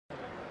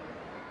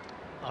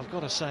I've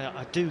got to say,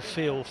 I do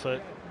feel for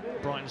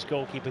Brighton's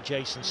goalkeeper,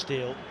 Jason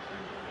Steele.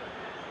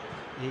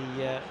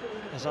 He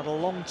has had a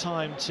long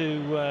time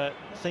to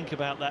think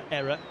about that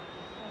error,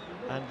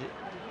 and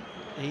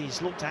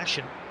he's looked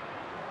ashen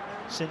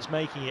since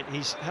making it.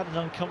 He's had an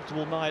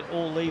uncomfortable night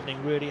all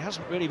evening, really. He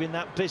hasn't really been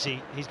that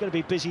busy. He's going to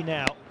be busy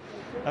now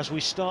as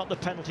we start the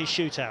penalty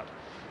shootout.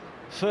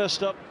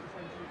 First up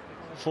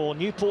for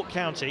Newport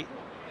County,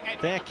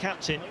 their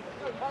captain,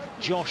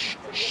 Josh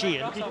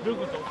Sheehan,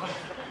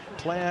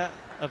 player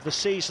of the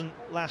season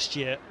last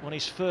year, won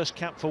his first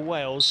cap for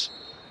Wales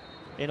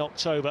in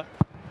October.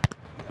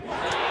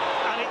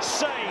 And it's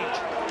saved.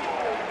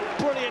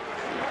 Brilliant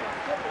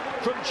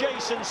from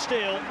Jason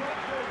Steele.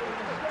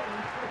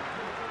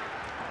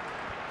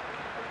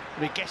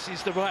 He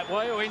guesses the right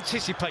way, or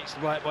anticipates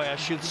the right way, I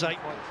should say.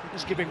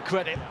 Let's give him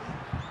credit.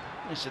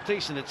 It's a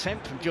decent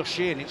attempt from Josh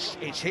Sheehan.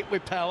 It's hit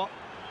with power.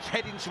 It's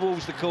heading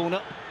towards the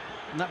corner.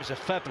 And that was a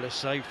fabulous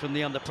save from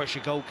the under-pressure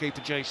goalkeeper,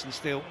 Jason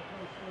Steele.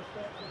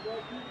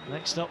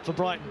 Next up for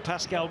Brighton,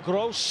 Pascal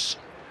Gross.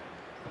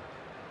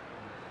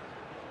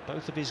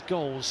 Both of his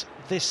goals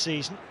this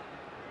season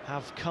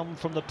have come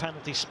from the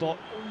penalty spot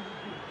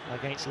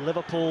against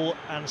Liverpool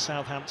and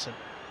Southampton.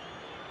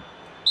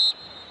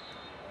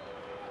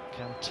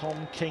 Can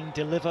Tom King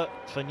deliver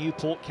for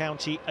Newport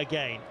County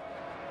again?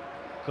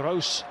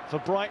 Gross for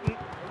Brighton.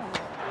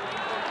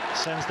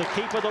 Sends the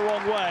keeper the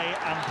wrong way,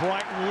 and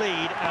Brighton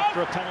lead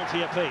after a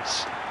penalty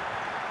apiece.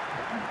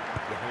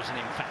 Yeah, it was an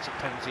emphatic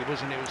penalty,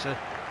 wasn't it? It was a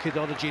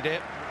kidology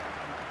there.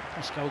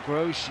 Pascal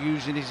Gross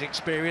using his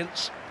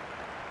experience.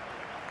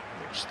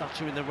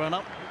 Stutter in the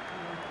run-up.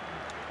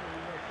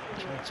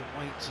 Trying to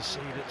wait to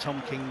see that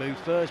Tom King move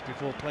first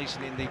before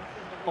placing it in the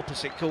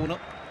opposite corner,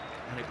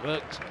 and it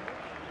worked.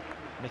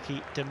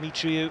 Mickey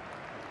Demetriou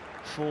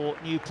for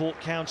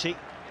Newport County.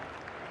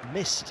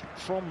 Missed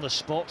from the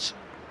spot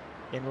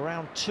in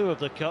round 2 of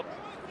the Cup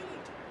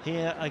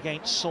here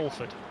against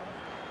Salford.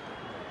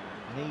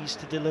 Needs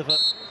to deliver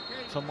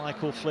for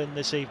Michael Flynn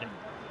this evening.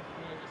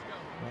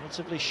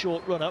 Relatively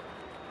short run-up.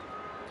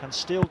 Can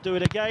Steele do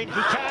it again? He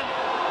can!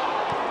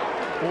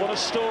 What a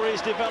story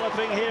is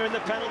developing here in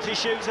the penalty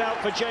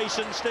shootout for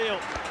Jason Steele.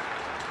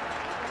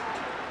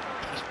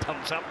 He's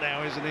pumped up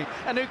now, isn't he?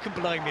 And who can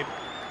blame him?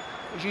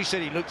 As you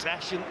said, he looks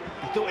ashen.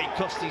 He thought he'd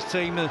cost his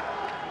team an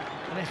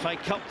FA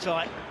Cup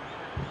tie.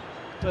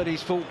 But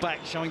he's fought back,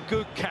 showing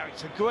good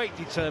character, great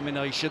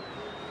determination.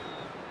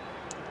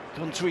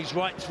 Gone to his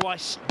right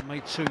twice and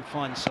made 2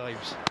 fine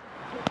saves.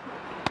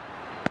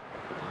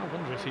 I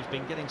wonder if he's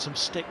been getting some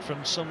stick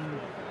from some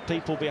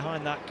people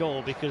behind that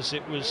goal, because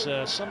it was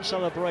some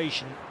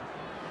celebration.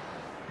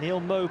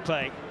 Neil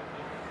Mopé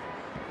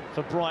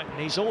for Brighton.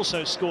 He's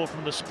also scored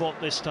from the spot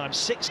this time.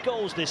 6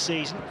 goals this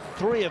season,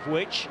 3 of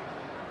which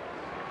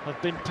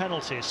have been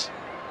penalties.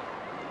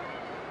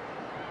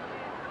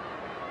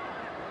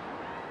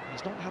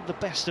 He's not had the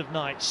best of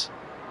nights,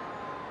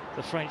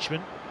 the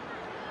Frenchman.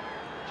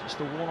 Just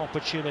the one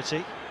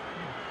opportunity,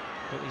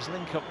 but his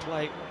link-up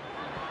play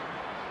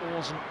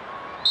wasn't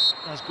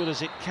as good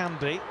as it can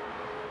be.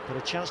 But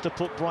a chance to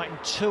put Brighton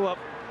 2 up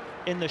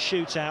in the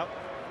shootout.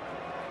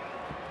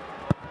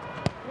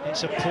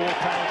 It's a poor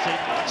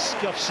penalty,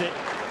 scuffs it.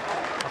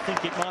 I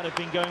think it might have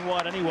been going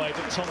wide anyway,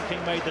 but Tom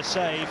King made the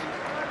save.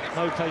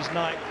 Mopé's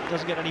night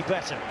doesn't get any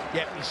better.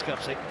 Yep, he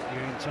scuffs it.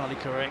 You're entirely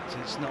correct.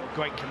 It's not a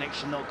great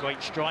connection, not a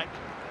great strike.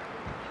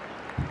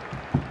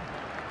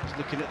 He's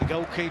looking at the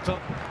goalkeeper.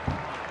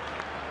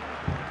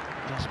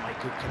 Doesn't make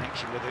good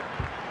connection with it.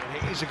 And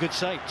it is a good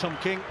save. Tom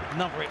King,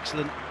 another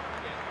excellent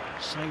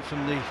save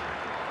from the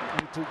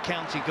Newport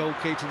County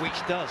goalkeeper,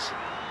 which does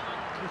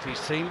keep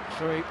his team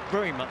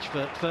very much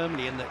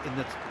firmly in the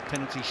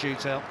penalty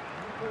shootout.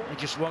 They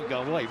just won't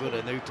go away, will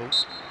they,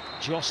 Newport?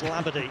 Josh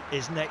Labadie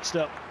is next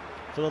up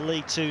for the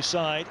League 2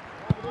 side.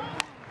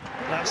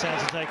 That's how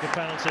to take a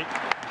penalty.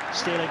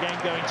 Steele again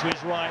going to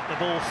his right. The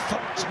ball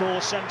thumped more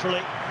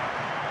centrally.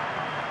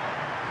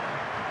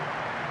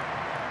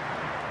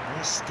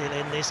 They're still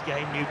in this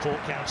game,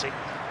 Newport County.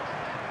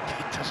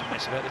 He doesn't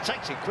mess about. It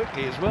takes it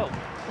quickly as well.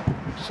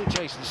 So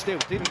Jason Steele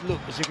didn't look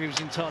as if he was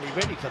entirely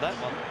ready for that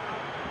one.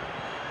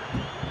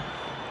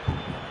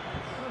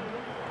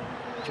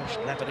 Josh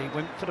Labadie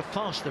went for the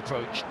fast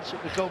approach.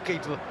 Took the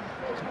goalkeeper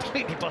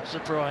completely by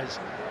surprise.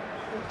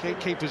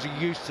 Keepers are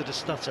used to the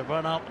stutter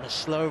run up and a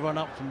slow run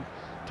up from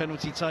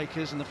penalty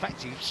takers, and the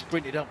fact he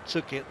sprinted up,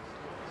 took it,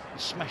 and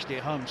smashed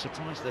it home,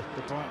 surprised the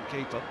Brighton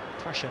keeper.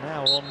 Pressure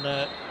now on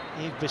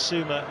Yves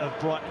Bissouma of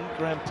Brighton.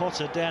 Graham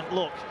Potter down.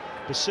 Look,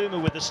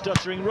 Bissouma with the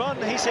stuttering run.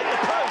 He's hit the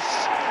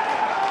post,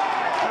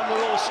 and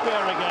we're all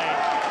square again.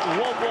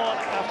 1-1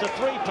 after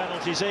 3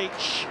 penalties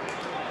each.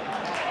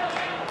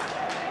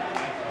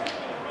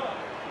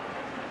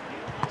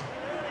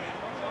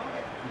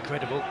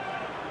 Incredible.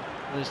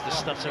 There's the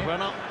stutter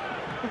run up.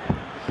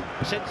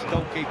 Sends the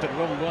goalkeeper the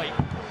wrong way.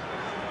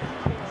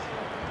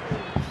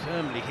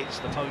 Firmly hits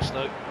the post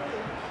though.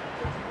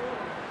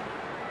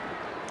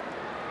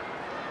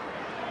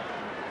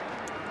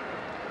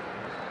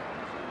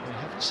 We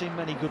haven't seen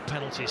many good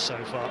penalties so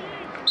far.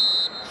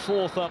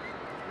 4th up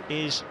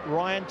is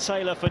Ryan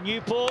Taylor for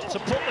Newport to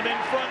put them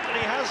in front, and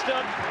he has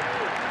done.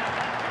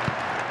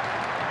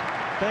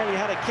 Barely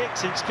had a kick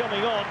since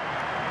coming on.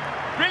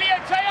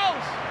 Brilliant,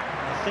 Tails!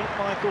 I think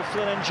Michael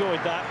Flynn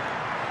enjoyed that.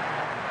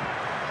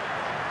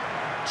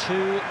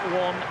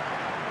 2-1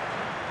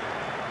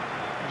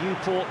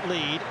 Newport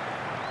lead.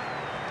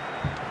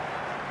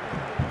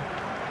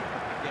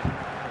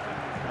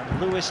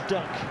 And Lewis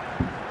Dunk,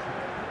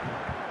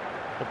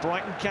 the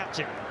Brighton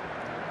captain,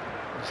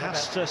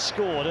 has to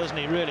score, doesn't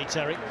he, really,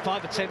 Terry?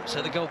 5 attempts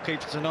at the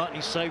goalkeeper tonight, and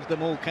he saved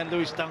them all. Can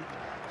Lewis Dunk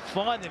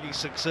finally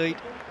succeed?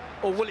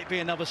 Or will it be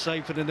another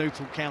save for the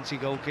Newport County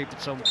goalkeeper,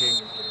 Tom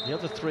King? The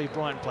other 3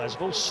 Brighton players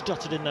have all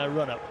stuttered in their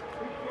run-up.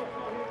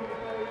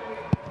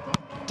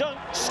 Dunk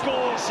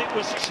scores. It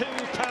was too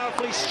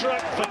powerfully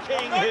struck for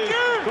King, who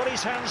got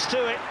his hands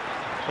to it.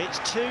 It's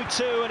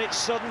 2-2, and it's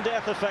sudden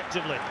death,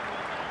 effectively.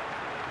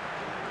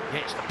 Yeah,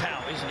 it's the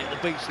power, isn't it,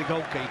 that beats the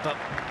goalkeeper.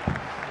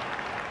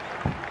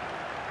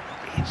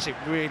 He hits it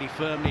really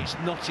firmly. It's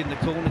not in the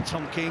corner.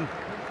 Tom King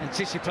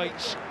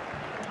anticipates,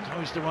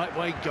 goes the right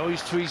way,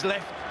 goes to his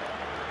left.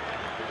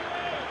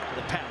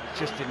 The power is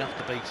just enough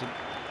to beat him.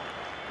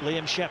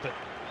 Liam Shepherd,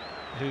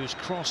 whose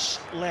cross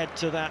led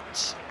to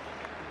that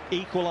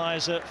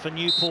equaliser for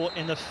Newport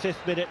in the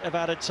 5th minute of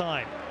added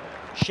time.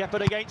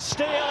 Shepherd against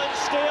Steele, and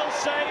Steele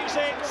saves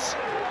it.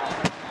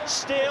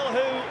 Steele,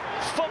 who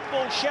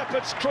fumbled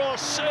Shepherd's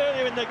cross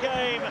earlier in the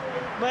game,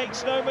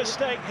 makes no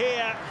mistake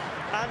here,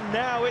 and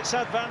now it's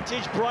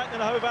advantage Brighton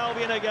Hove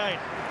Albion again.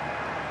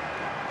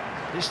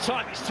 This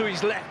time it's to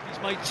his left. He's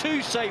made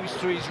 2 saves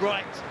to his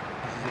right.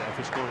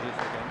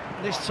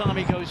 This time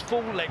he goes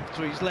full length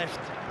to his left.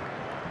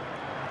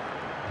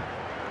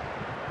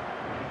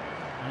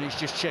 And he's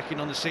just checking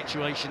on the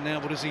situation now.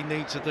 What does he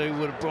need to do?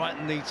 What does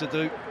Brighton need to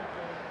do?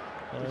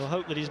 Well, we'll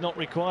hope that he's not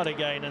required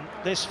again. And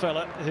this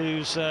fella,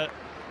 who's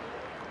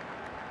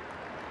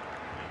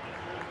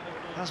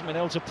hasn't been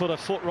able to put a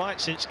foot right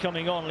since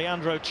coming on,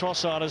 Leandro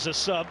Trossard as a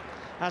sub,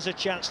 has a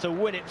chance to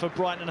win it for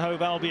Brighton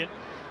Hove Albion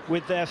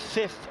with their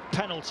 5th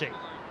penalty.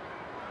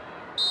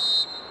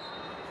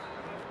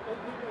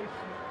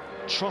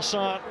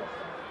 Trossard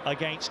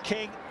against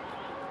King,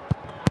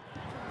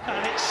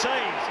 and it's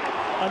saved.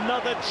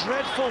 Another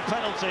dreadful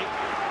penalty,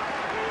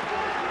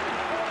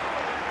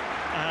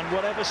 and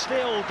whatever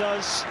Steele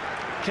does,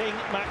 King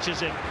matches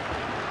him.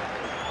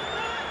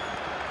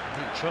 I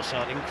think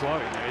Trossard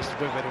inquiring there as to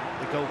whether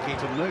the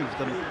goalkeeper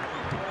moved, and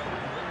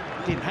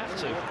he didn't have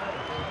to.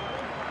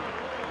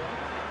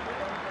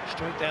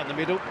 Straight down the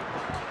middle.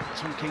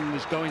 Tom King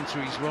was going to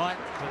his right,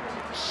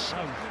 but so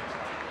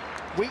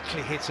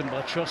weakly hit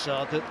by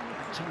Trossard that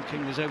Tom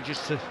King was able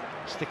just to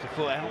stick a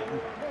foot out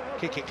and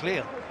kick it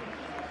clear.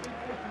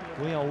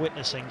 We are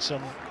witnessing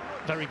some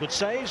very good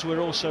saves. We're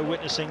also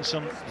witnessing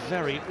some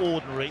very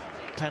ordinary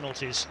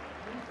penalties.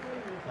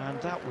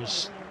 And that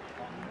was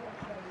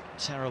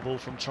terrible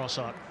from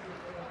Trossard.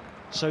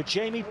 So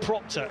Jamie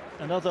Proctor,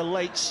 another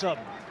late sub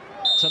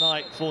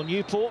tonight for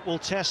Newport, will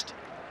test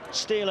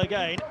Steele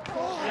again.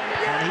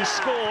 And he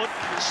scored.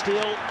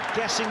 Steele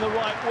guessing the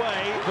right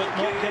way, but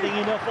not getting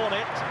enough on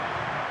it.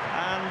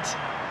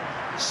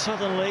 And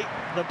suddenly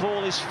the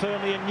ball is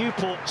firmly in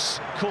Newport's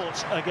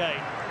court again.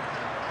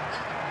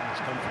 It's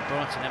come from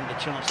Brighton having the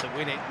chance to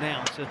win it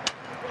now, to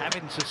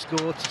having to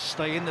score to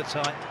stay in the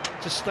tie,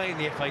 to stay in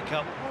the FA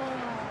Cup.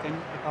 If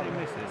they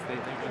miss this, they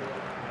win.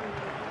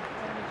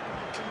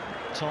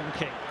 Tom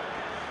King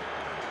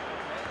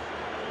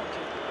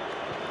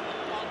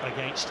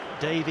against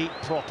Davy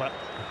Proper.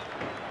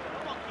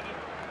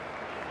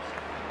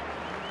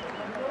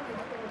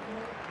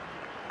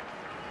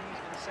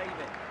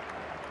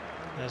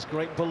 There's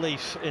great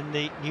belief in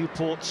the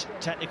Newport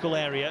technical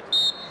area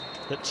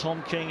that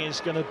Tom King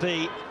is going to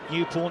be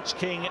Newport's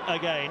king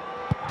again.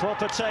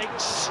 Proper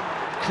takes,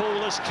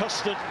 cool as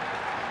custard,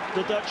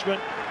 the Dutchman,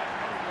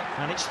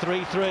 and it's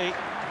 3-3,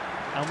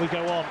 and we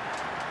go on.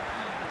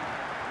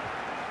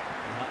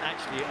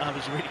 Actually, I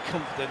was really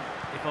confident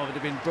if I would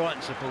have been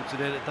Brighton supporter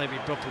there that David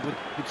Proper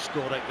would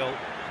score that goal.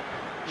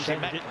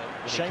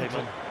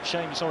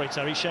 Shame, sorry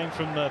Terry, shame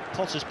from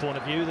Potter's point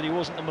of view that he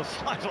wasn't number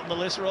 5 on the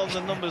list rather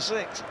than number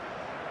 6.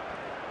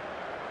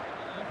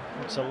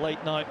 It's a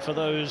late night for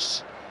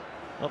those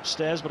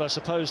upstairs, but I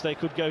suppose they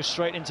could go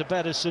straight into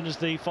bed as soon as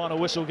the final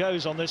whistle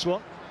goes on this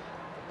one.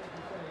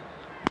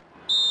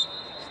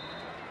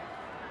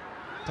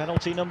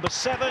 Penalty number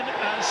 7,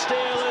 and Steele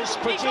has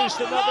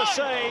produced another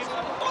save.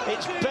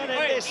 It's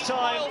Bennett this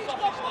time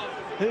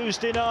who's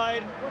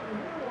denied.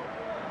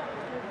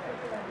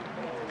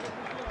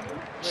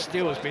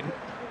 Steele has been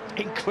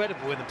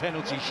incredible in the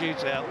penalty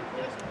shootout.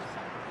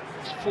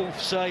 His 4th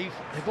save.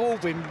 They've all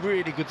been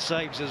really good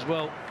saves as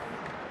well.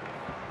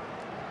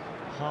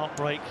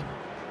 Heartbreak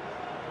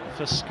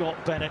for Scott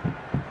Bennett,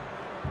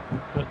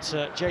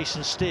 but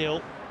Jason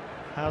Steele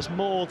has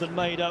more than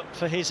made up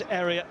for his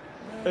error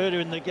earlier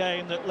in the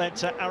game that led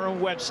to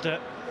Aaron Webster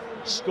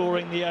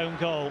scoring the own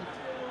goal.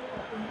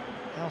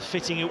 How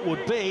fitting it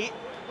would be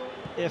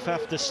if,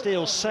 after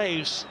Steele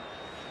saves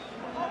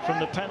from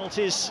the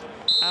penalties,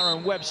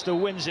 Aaron Webster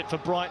wins it for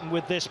Brighton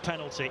with this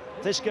penalty.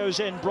 This goes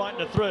in,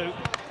 Brighton are through.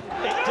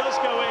 It does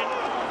go in,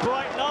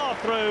 Brighton are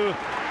through,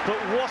 but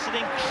what an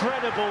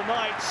incredible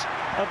night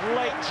of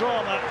late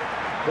drama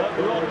at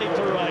Rodney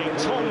Parade.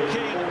 Tom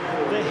King,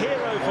 the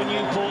hero for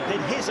Newport, did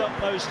his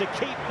utmost to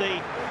keep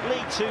the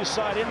League Two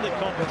side in the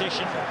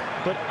competition,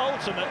 but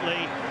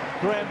ultimately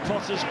Graham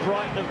Potter's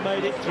Brighton have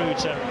made it through,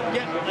 Terry.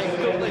 Yeah, they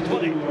thought they'd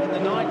won it in the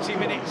 90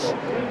 minutes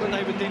when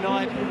they were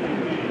denied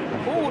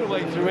all the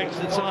way through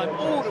extra time,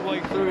 all the way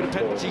through the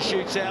penalty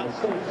shootout.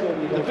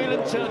 The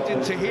villain turned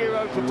into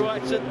hero for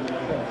Brighton.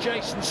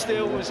 Jason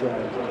Steele was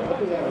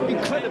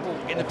incredible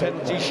in the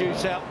penalty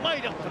shootout,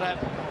 made up for that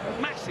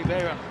massive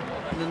error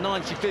in the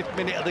 95th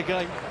minute of the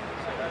game.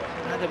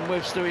 Adam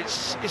Webster,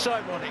 it's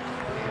ironic.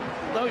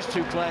 Those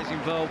two players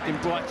involved in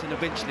Brighton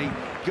eventually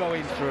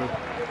going through.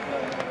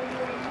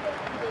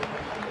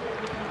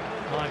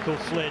 Michael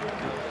Flynn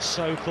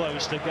so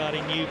close to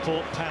guarding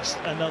Newport past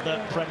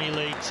another Premier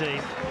League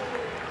team.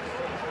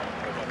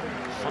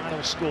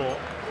 Final score,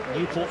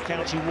 Newport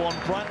County 1,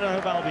 Brighton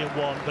Hove Albion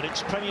 1, but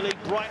it's Premier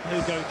League Brighton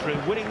who go through,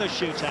 winning the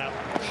shootout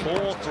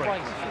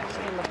 4-3.